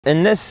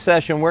In this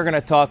session, we're going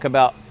to talk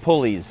about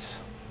pulleys,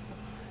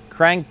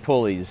 crank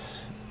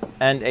pulleys,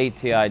 and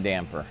ATI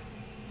damper.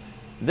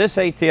 This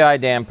ATI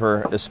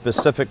damper is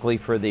specifically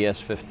for the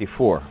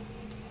S54.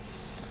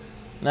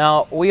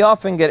 Now, we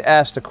often get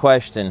asked the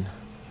question,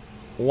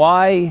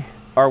 why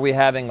are we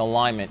having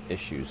alignment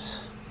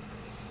issues?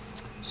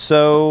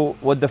 So,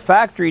 with the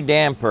factory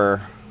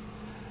damper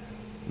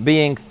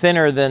being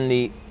thinner than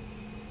the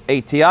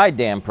ATI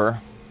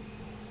damper,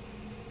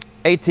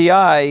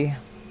 ATI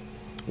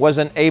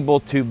wasn't able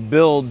to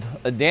build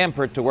a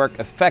damper to work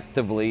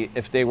effectively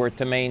if they were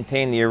to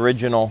maintain the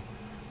original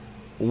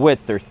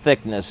width or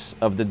thickness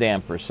of the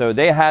damper. So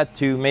they had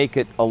to make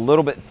it a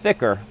little bit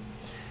thicker.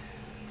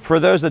 For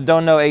those that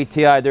don't know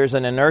ATI, there's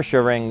an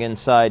inertia ring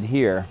inside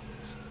here.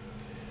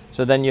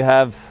 So then you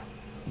have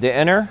the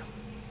inner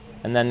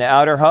and then the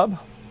outer hub.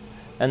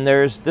 And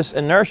there's this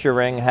inertia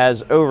ring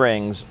has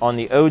O-rings on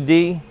the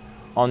OD,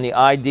 on the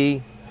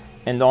ID,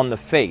 and on the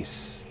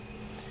face.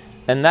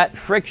 And that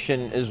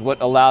friction is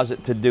what allows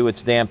it to do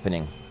its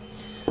dampening.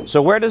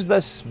 So where does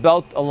this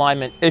belt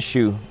alignment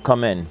issue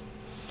come in?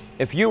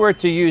 If you were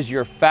to use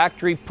your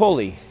factory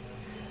pulley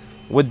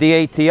with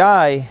the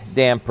ATI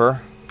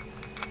damper,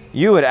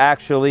 you would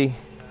actually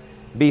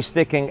be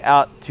sticking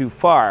out too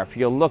far. If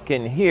you look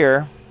in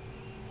here,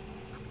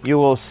 you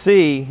will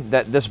see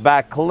that this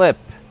back clip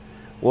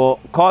will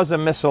cause a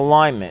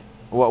misalignment.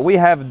 What we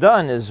have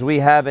done is we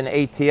have an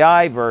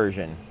ATI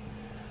version.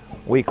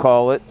 We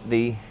call it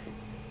the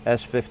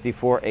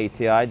S54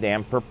 ATI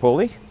damper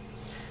pulley.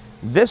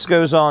 This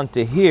goes on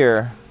to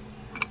here,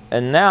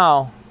 and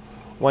now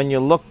when you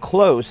look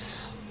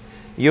close,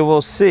 you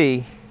will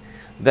see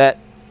that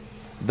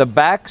the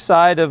back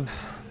side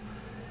of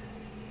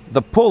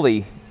the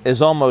pulley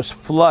is almost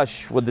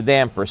flush with the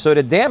damper. So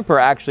the damper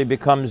actually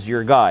becomes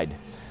your guide.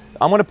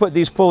 I'm going to put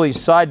these pulleys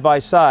side by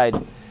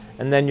side,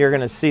 and then you're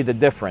going to see the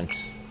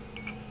difference.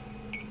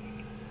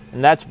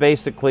 And that's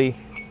basically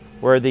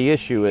where the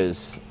issue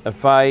is.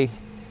 If I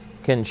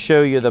can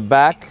show you the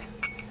back,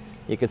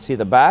 you can see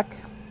the back.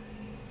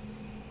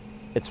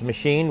 It's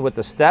machined with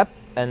the step,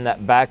 and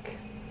that back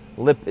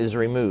lip is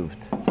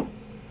removed.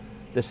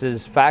 This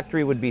is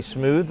factory would be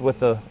smooth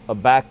with a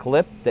back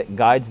lip that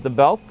guides the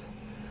belt.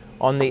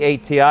 On the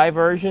ATI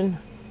version,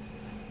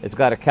 it's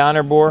got a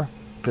counterbore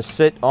to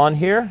sit on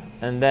here,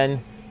 and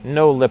then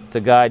no lip to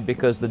guide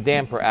because the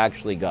damper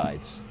actually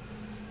guides.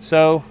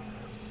 So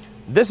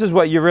this is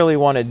what you really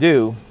want to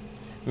do.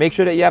 Make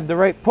sure that you have the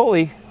right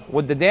pulley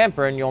with the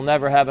damper, and you'll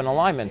never have an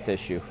alignment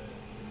issue.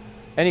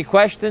 Any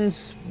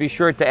questions? Be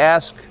sure to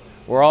ask.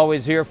 We're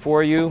always here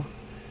for you.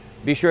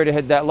 Be sure to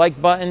hit that like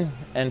button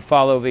and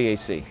follow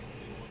VAC.